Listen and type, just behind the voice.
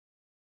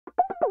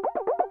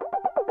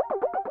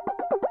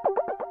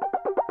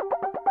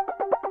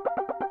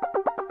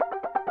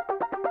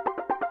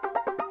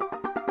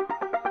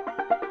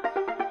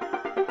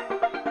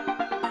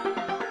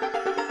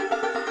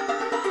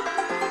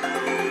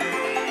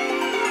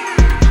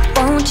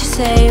Won't you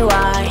say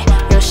why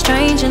you're a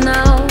stranger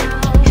now?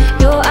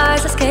 Your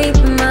eyes escape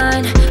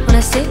mine when I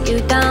sit you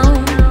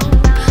down.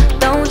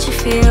 Don't you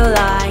feel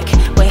like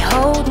we're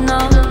holding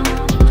on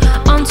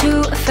onto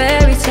a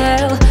fairy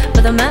tale,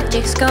 but the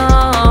magic's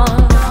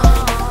gone?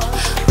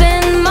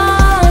 Been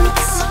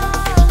months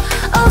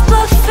of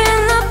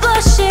bluffing the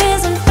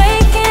blushes and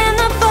faking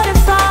the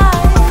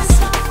butterflies.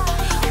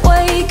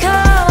 Wake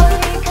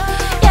up,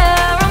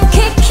 yeah, I'm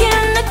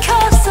kicking the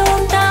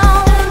castle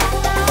down.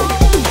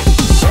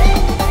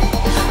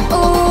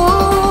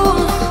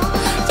 Ooh,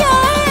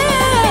 yeah,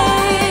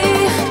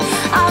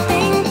 I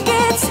think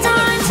it's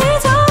time to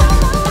talk.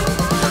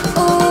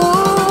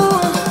 Ooh,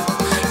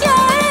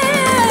 yeah,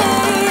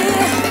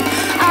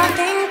 I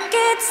think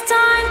it's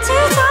time to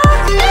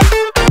talk.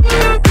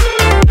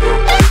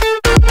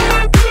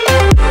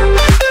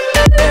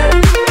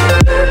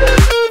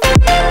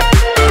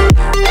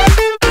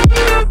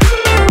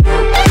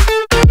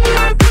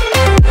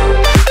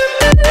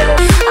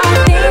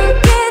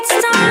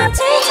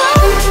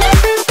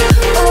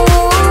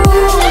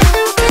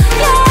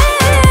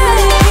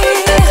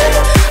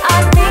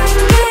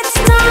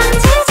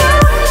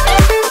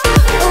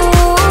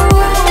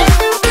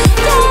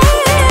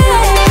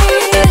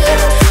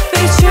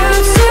 Be true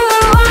to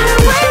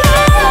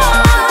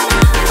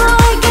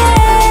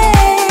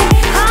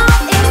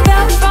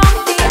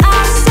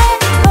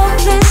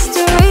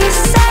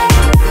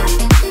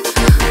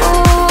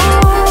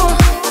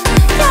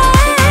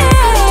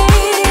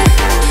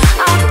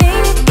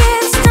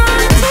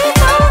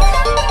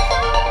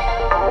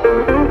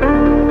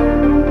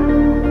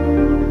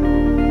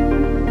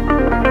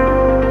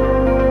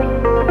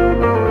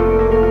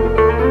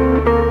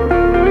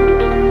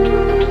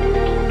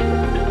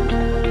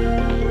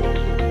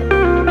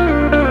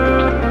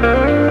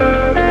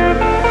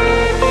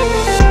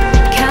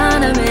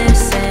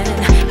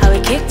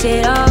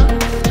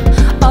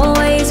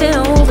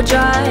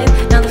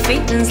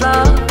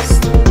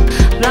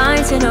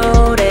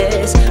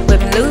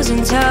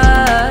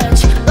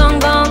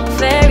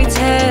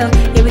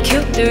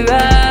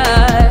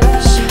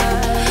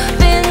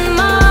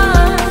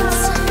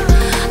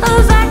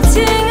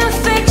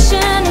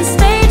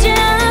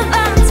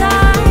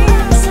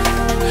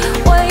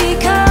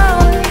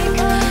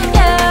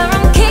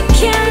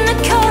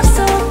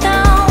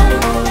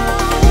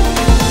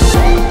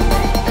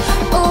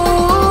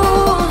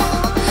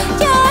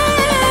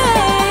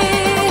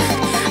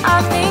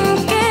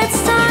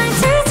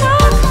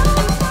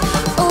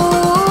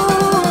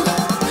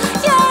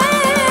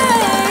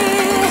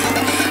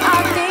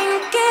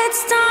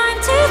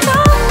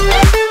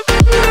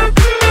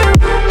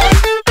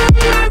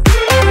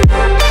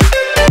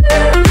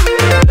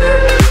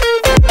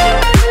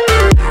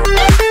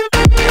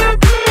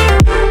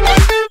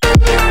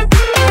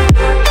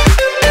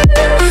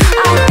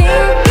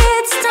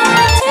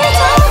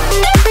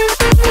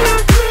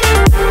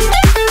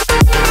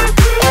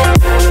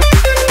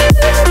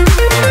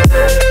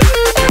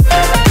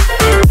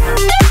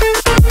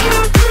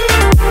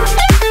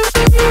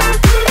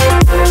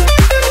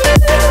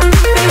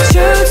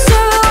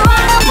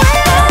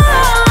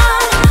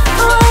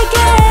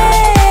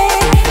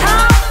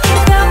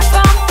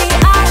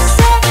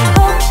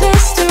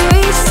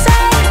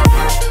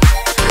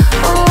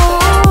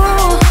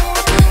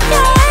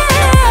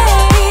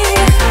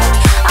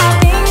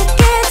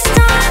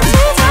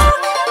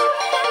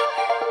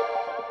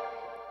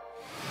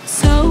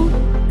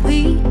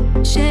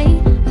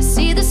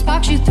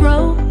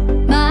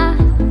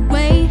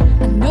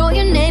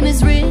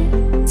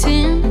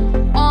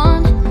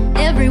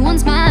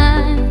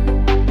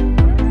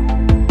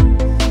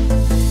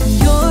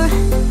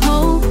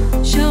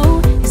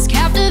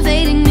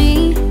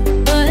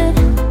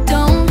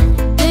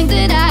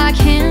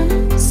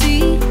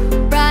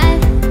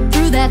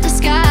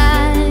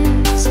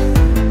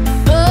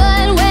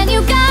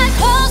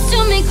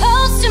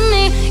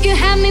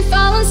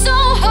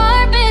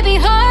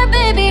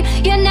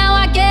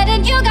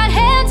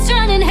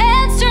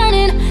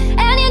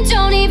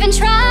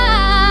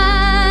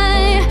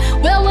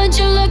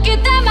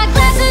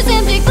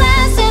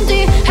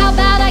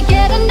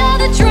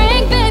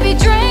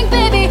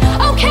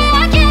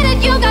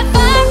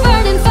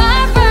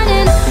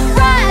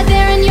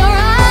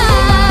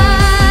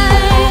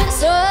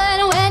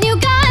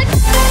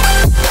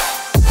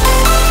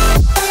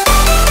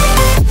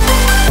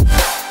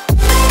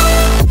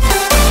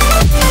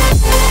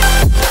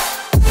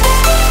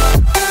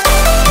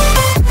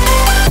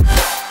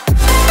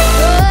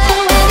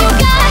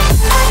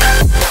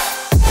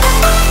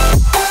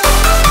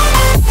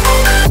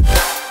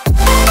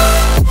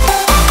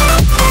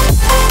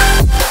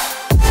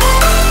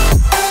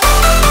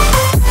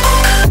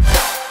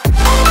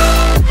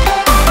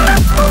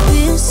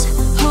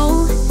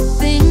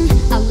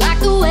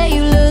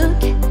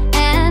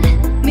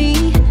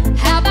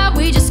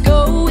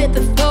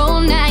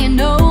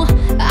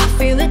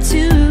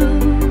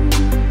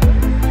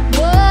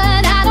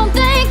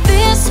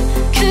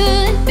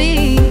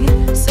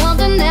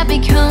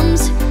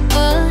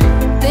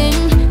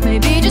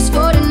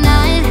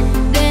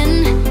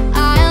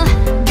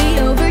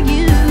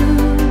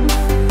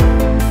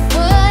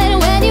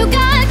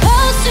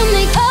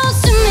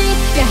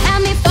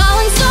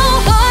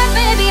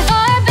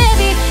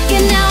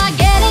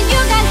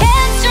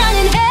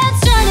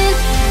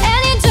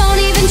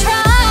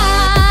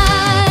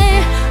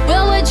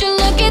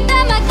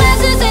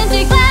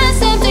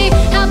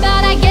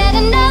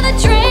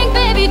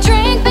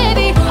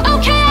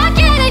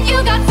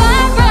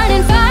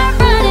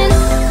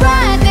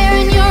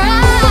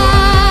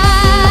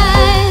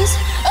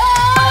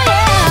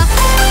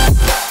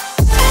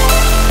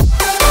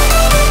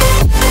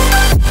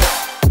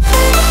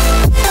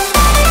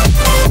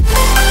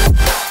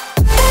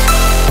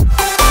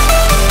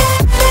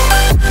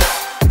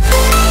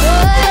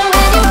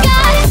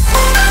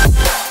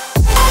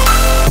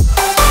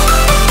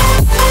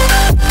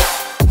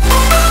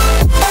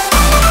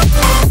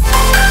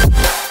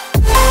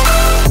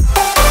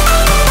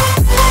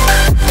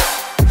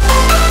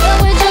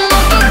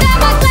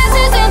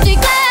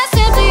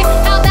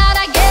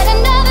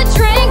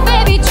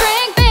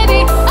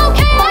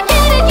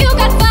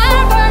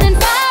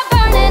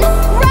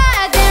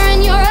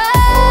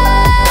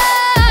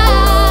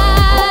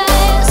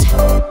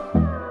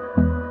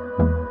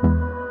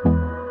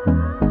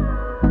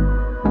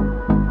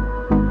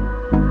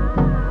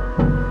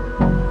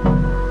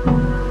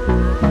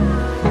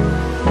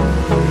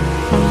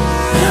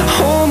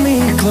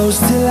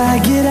I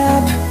get up